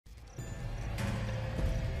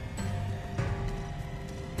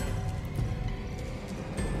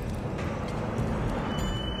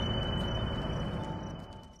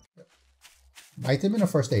Vitamin or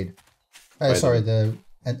first aid? Sorry, the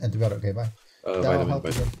antibiotic. Okay, bye. Vitamin.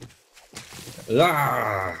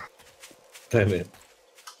 Ah! Damn it.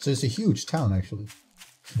 So it's a huge town, actually.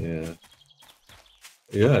 Yeah.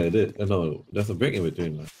 Yeah, it is. No, there's a break in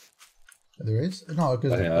between. Man. There is? No,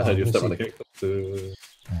 because... I heard you step on the cake.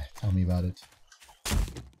 Tell me about it.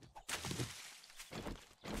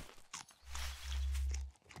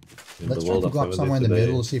 Let's try to go up somewhere in the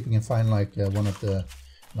middle, see if we can find like one of the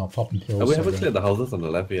popping pills. We haven't cleared the houses on the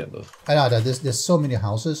left yet, though. I know that there's so many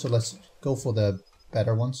houses, so let's go for the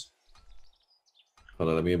better ones. Hold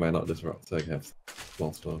on, let me mine out this rock so I can have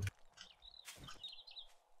small stone.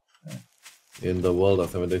 In the world of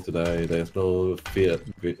 7 Days to Die, there's no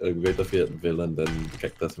greater feared villain than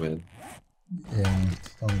Cactus Man. Yeah,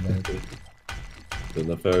 tell me about it. The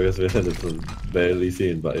nefarious villain is barely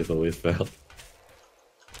seen, but it's always felt.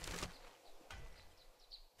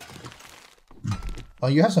 Oh,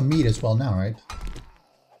 you have some meat as well now, right?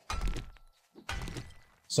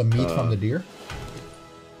 Some meat from the deer?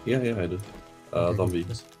 Yeah, I do. Zombie.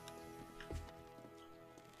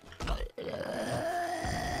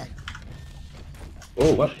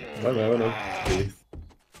 Oh, what?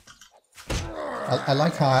 I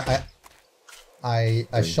like how I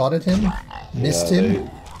shot at him, missed him,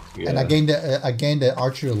 and I gained the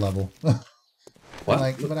archer level.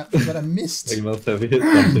 What? But I missed. You must have hit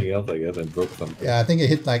something else, I guess, and broke something. Yeah, I think it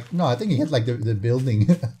hit like the building.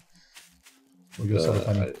 Which was sort of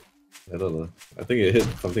funny. I don't know. I think it hit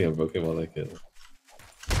something and broke him while I killed.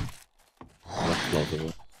 That's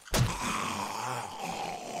plausible.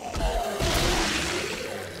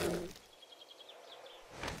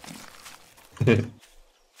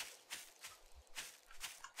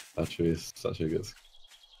 Archery is such a good skill.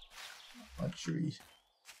 Archery.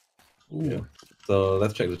 Ooh. Yeah. So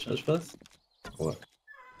let's check the church first. Or what?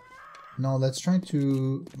 No, let's try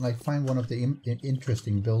to find one of the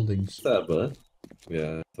interesting buildings. Is that a bird?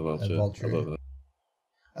 Yeah, it's a vulture. Vulture.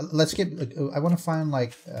 Let's get. I want to find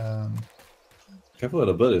Careful where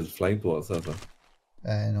the bird is flying towards us.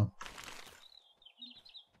 I know.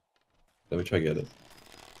 Let me try get it.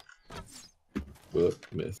 Whoop,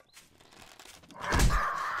 miss.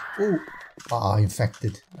 Oh,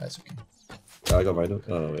 infected. That's okay. I got rhino.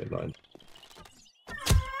 Oh no, wait, nine.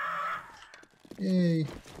 Yay!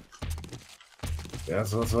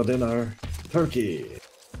 Yes, what's for dinner? Turkey.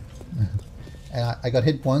 And I got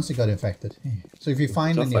hit once. It got infected. So if you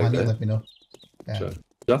find any honey, let me know. Yeah. Sure.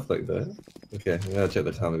 Just like that. Okay, I'm gonna check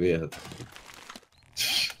the time of year.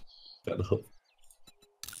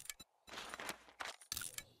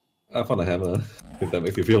 I found a hammer. If that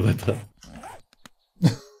makes you feel better.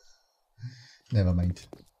 Never mind.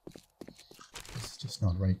 It's just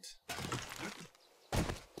not right.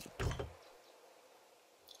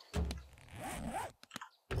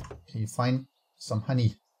 Can you find some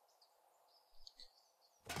honey?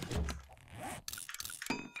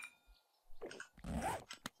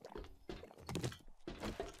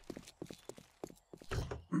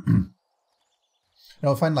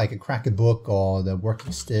 Find a cracker book or the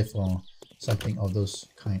working stiff or something of those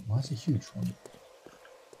kind. Well, that's a huge one.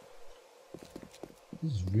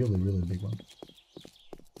 This is really, really big one.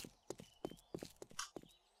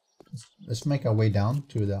 Let's make our way down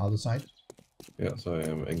to the other side. Yeah, so I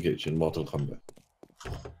am engaged in Mortal Kombat.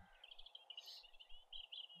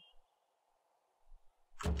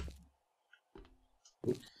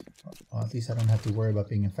 Well, at least I don't have to worry about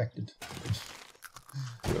being infected.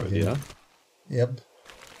 Yeah? Yep.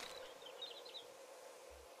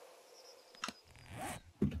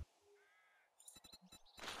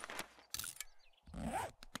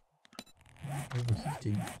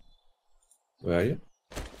 Overheating. Where are you?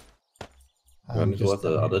 Running towards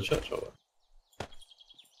the other church or what?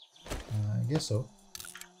 I guess so.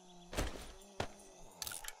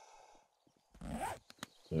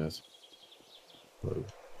 Yes. Whoa.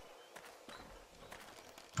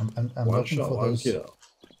 I'm one looking shot, for one those. Kill.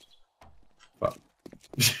 Fuck.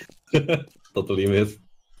 Totally missed.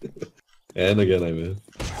 And again I missed.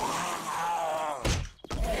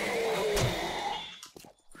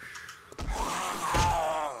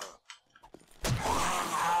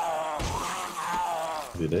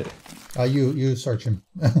 Did it? You search him.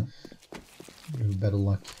 You have better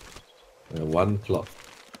luck. One clock.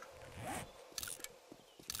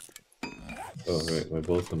 Oh right, my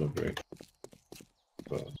bow's gonna break.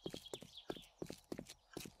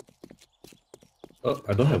 Oh,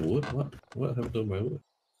 I don't have wood. What happened to my wood?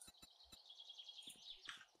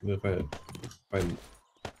 I'm gonna find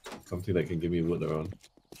something that can give me wood around.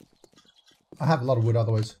 I have a lot of wood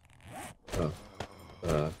otherwise. Oh.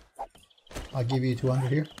 I'll give you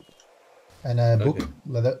 200 here. And a book, Okay.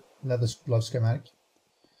 leather, Leather glove schematic.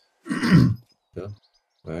 Yeah,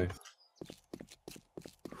 nice.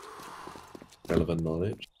 Relevant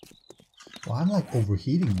knowledge. Well, I'm like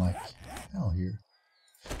overheating like hell here.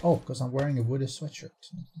 Oh, because I'm wearing a wooded sweatshirt.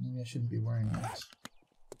 Maybe I shouldn't be wearing that.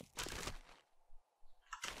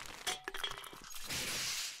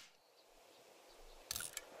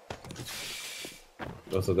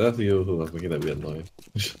 Oh, so that's you who was making that weird noise.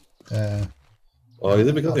 Or is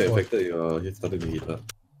it because you affected your he's starting to heat up?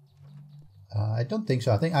 I don't think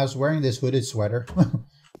so. I think I was wearing this hooded sweater,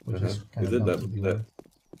 which is kind is of it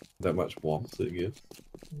that much warmth it gives?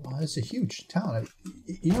 Well, it's a huge town.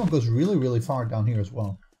 You know, it goes really, really far down here as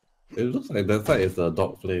well. It looks like that side is a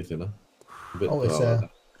dog place, you know. Oh, it's a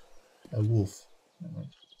wolf.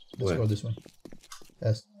 Let's go this way.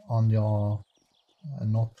 That's on your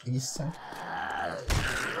northeast side.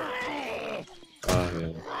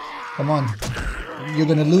 Yeah. Come on, you're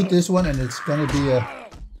gonna loot this one, and it's gonna be a.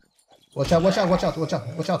 Watch out! Watch out! Watch out! Watch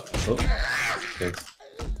out! Watch out! Oh, thanks.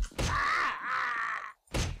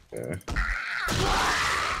 Yeah.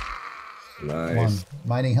 Nice. Come on,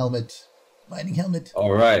 mining helmet. Mining helmet.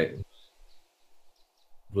 All right.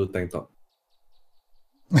 Blue tank top.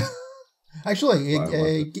 Actually,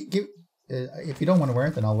 if you don't want to wear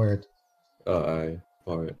it, then I'll wear it. Alright.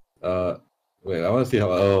 Wait, I want to see how.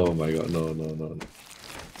 Oh my god, no.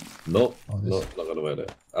 Nope, nope, not gonna wear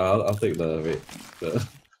that. I'll take the wait.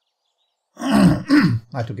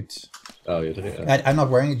 I took it. Oh, you took it. I'm not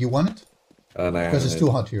wearing it. You want it? Nah, because it's too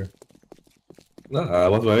hot here. No, I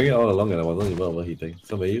was wearing it all along and I wasn't even overheating.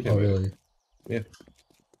 So maybe you can wear really? it. Yeah.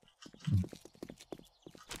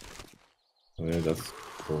 Yeah, that's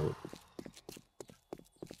cool.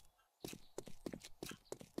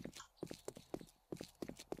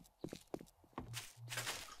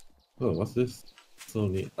 Oh, what's this? So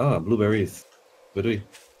neat. Ah, blueberries. Where do we?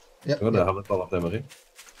 Yep. I'm gonna harvest all of them, okay?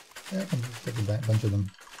 Yeah, I can take a bunch of them.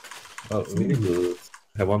 Oh, we need to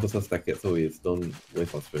have one person stack it so we don't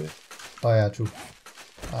waste our spray. Oh yeah, true.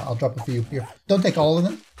 I'll drop a few here. Don't take all of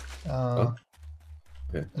them.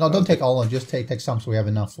 Okay. No, don't take all of them. Just take some so we have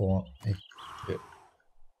enough for. Hey. Okay.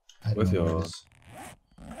 Where's your?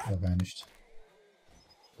 It vanished.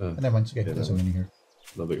 Never mind. Okay, there's so many here.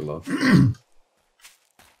 No big loss.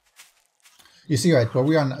 You see, right, where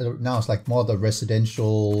we are now is like more the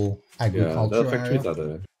residential agriculture yeah, the factories area. Are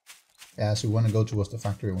there. Yeah, so we want to go towards the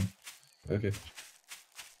factory one. Okay.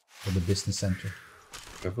 Or the business center.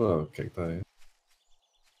 Careful of cacti.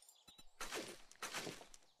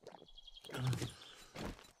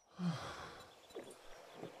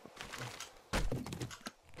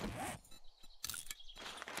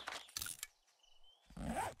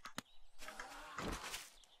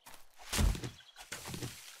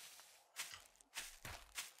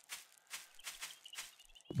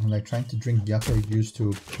 I'm like trying to drink yucca juice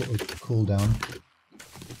to cool down.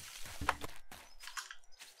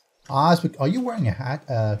 Are you wearing a hat,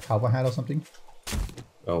 cowboy hat or something?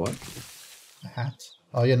 Oh, what? A hat?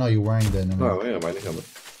 Oh, yeah, no, you're wearing the... No, I'm wearing a mining helmet.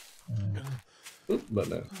 But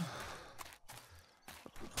no.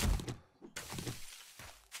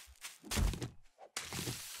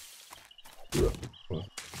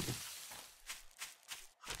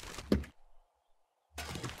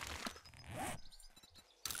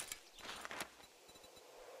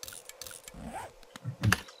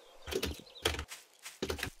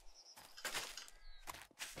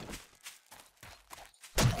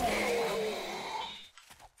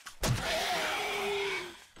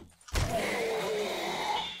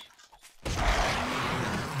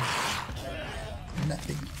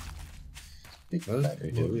 Nothing. Big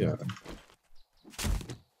Okay, here we are.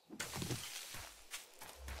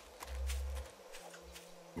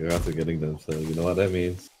 You're after getting them, so you know what that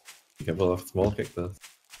means. You can pull off small cactus.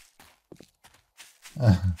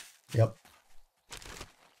 Yep.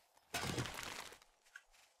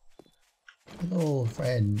 Hello,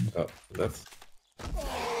 friend. Oh, that's...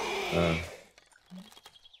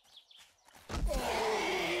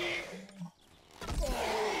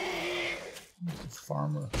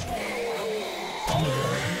 Farmer.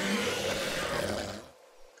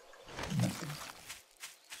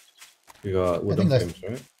 You got wooden frames,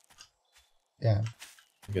 right? Yeah.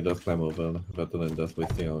 You can just climb over better than just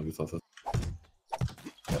wasting our resources.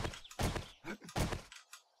 Yep.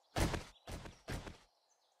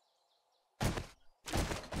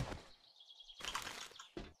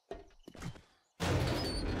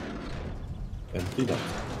 Empty dump.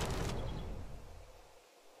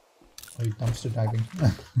 Are you dumpster diving?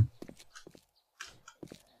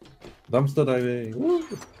 Dumpster diving! Woo!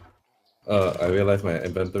 I realized my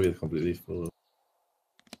inventory is completely full.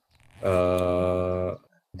 Are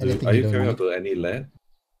you carrying out to any lead?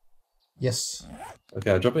 Yes.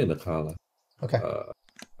 Okay, I'll drop it in the car. Lah. Okay.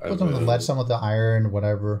 I Put on the lead, some of the iron,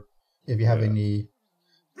 whatever. If you have any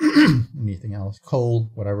anything else,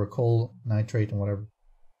 coal, whatever, coal, nitrate, and whatever.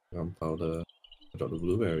 Gunpowder. Drop the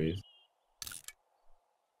blueberries.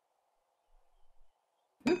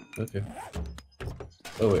 Okay.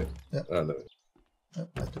 Oh wait. Yep. No. Yep,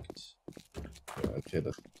 I took it. Yeah, okay.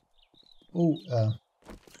 That's Oh,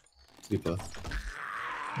 sleeper.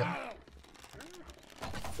 Yep.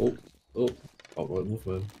 Oh, outward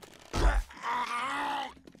movement.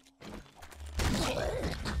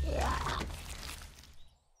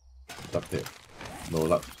 Duct tape. No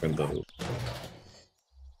luck, Fender. No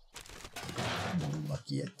luck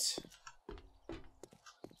yet.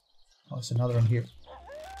 Oh, there's another one here.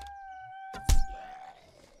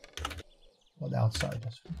 Well, outside.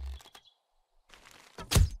 That's good.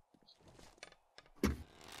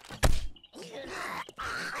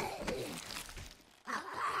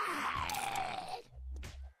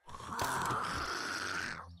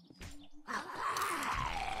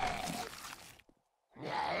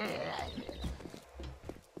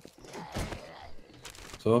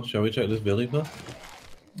 So, shall we check this building first?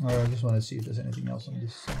 I just want to see if there's anything else on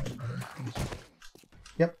this side. I don't think so.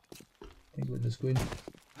 Yep. I think we're just good.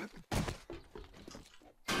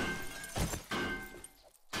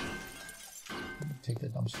 Take the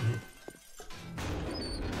dumpster here.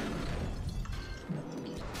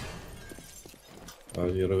 Oh,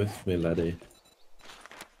 you're with me, laddie.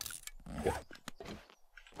 Yeah.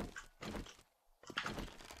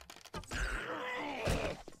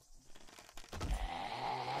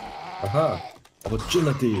 Aha!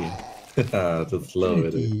 Opportunity! Just love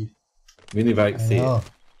it. Mini bike seat.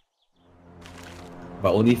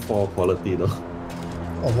 But only 4 quality though.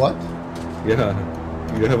 Oh, what? Yeah.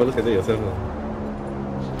 You have a look at it yourself.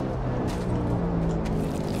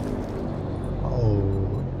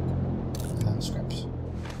 Oh. Scraps.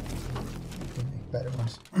 Better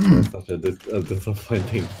ones. Such a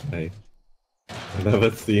disappointing night. I've never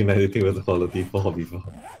seen anything with quality 4 before.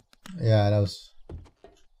 Yeah, that was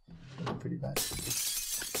pretty bad.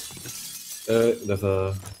 There's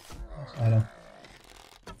a... I know.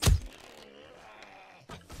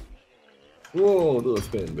 Whoa, do a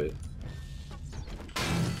spin, babe.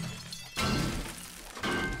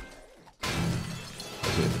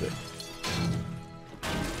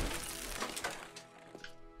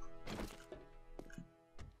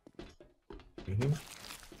 Okay.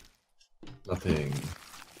 Nothing.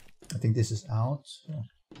 I think this is out. So.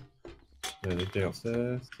 Anything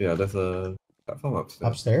upstairs? Yeah, there's a platform upstairs.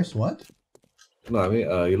 Upstairs? What? No, I mean,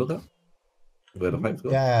 you look up? Where the pipes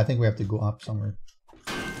go? Yeah, I think we have to go up somewhere.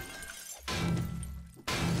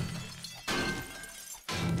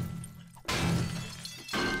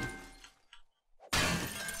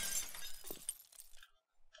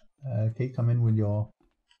 Okay, come in with your...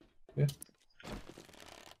 Yeah.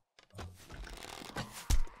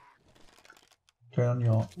 Turn on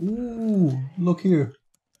your... Ooh, look here.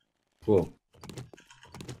 Cool.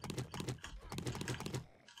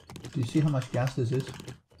 Do you see how much gas this is?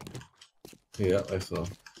 Yeah, I saw.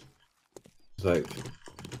 It's like...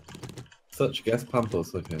 Search gas pump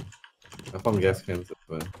also can. I found gas cans as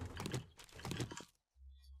well.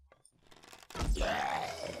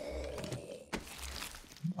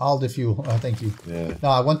 All the fuel, thank you. Yeah. No,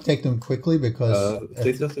 I want to take them quickly because...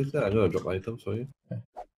 stay there. I'm gonna drop items for you. Okay.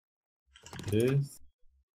 This.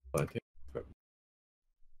 I think.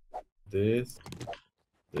 This.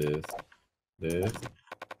 This. This.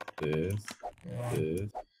 This. Yeah. This.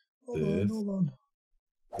 Hold on.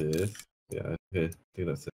 This. Yeah, okay. I think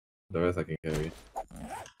that's it. The rest I can carry. I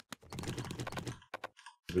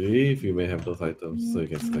believe you may have those items so you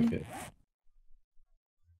can stack it.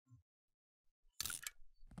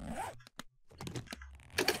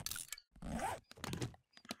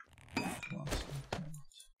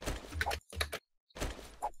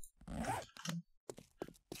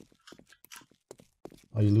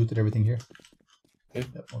 Oh, you looted everything here? Okay.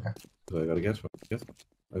 Yep, okay. So I gotta guess.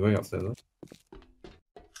 I'm going upstairs though.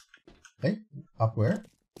 Hey, up where?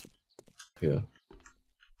 Here.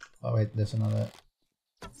 Oh wait, there's another...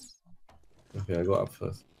 Okay, I go up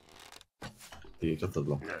first. See, just a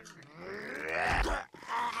block.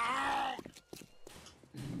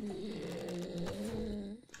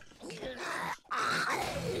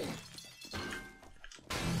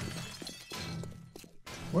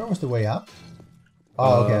 Where was the way up?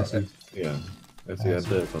 Oh, okay, I see. Yeah, I see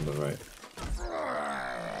enter is on the right.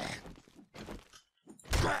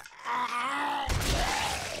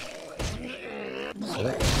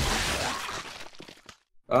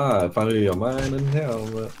 Ah, finally your mine and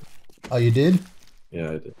helmet. Oh, you did?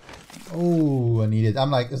 Yeah, I did. Oh, I need it.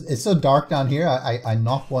 I'm like, it's so dark down here. I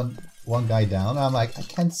knock one guy down. I'm like, I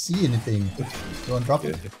can't see anything. Go and drop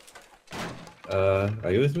it.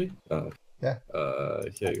 Are you with me? Yeah.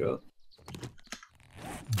 Here you go.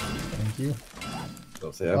 Thank you.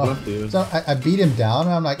 Don't say I blocked you. So I beat him down,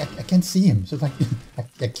 and I'm like, I can't see him. So like,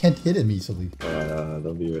 I can't hit him easily.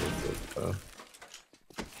 Don't be racist.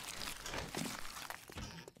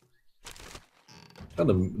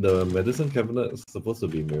 The medicine cabinet is supposed to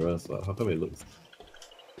be mirrors, but how come it looks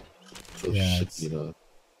so shit, you know?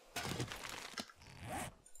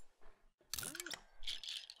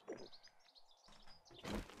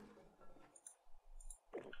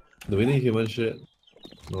 Do we need human shit?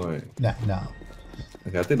 No, right? Nah, no.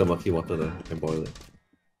 Okay, I take the murky water there and boil it.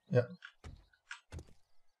 Yep.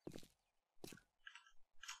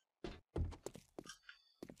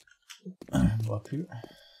 Go up here.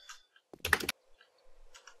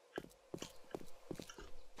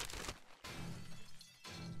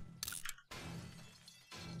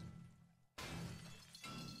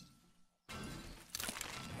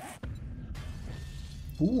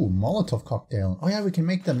 Ooh, Molotov cocktail. Oh yeah, we can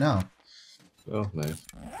make them now. Oh, nice.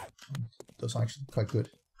 Those are actually quite good.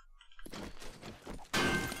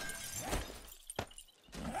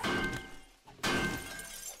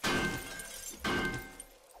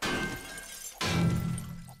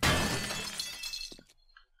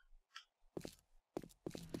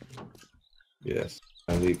 Yes,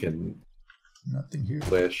 and we can Nothing here.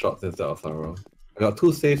 wear shots instead of thorough. I got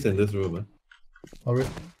 2 safes in this room, Oh, really?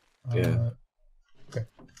 Yeah. Okay.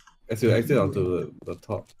 As you exit onto the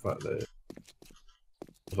top part there.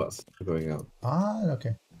 What's going out? Ah,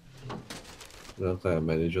 okay. Looks like a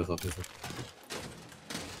manager's office.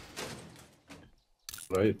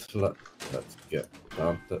 Right, let's get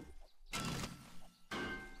started.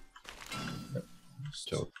 Yep.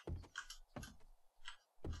 Joke.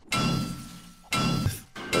 I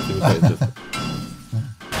think I just...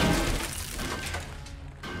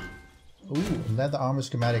 Ooh, leather armor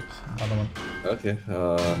schematic. Another one. Okay,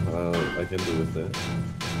 I can do with that.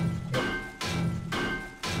 Yep.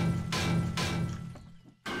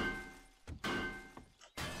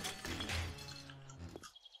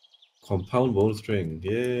 Compound bone string,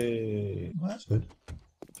 yay! Well, that's good.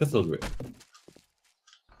 Pistol grip.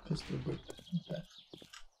 Pistol grip. Okay.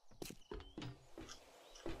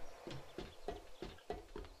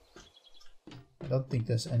 I don't think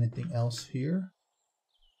there's anything else here.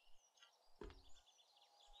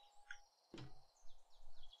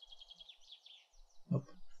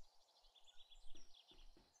 Nope.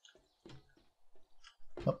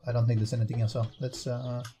 Nope, I don't think there's anything else. So let's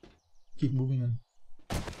keep moving on.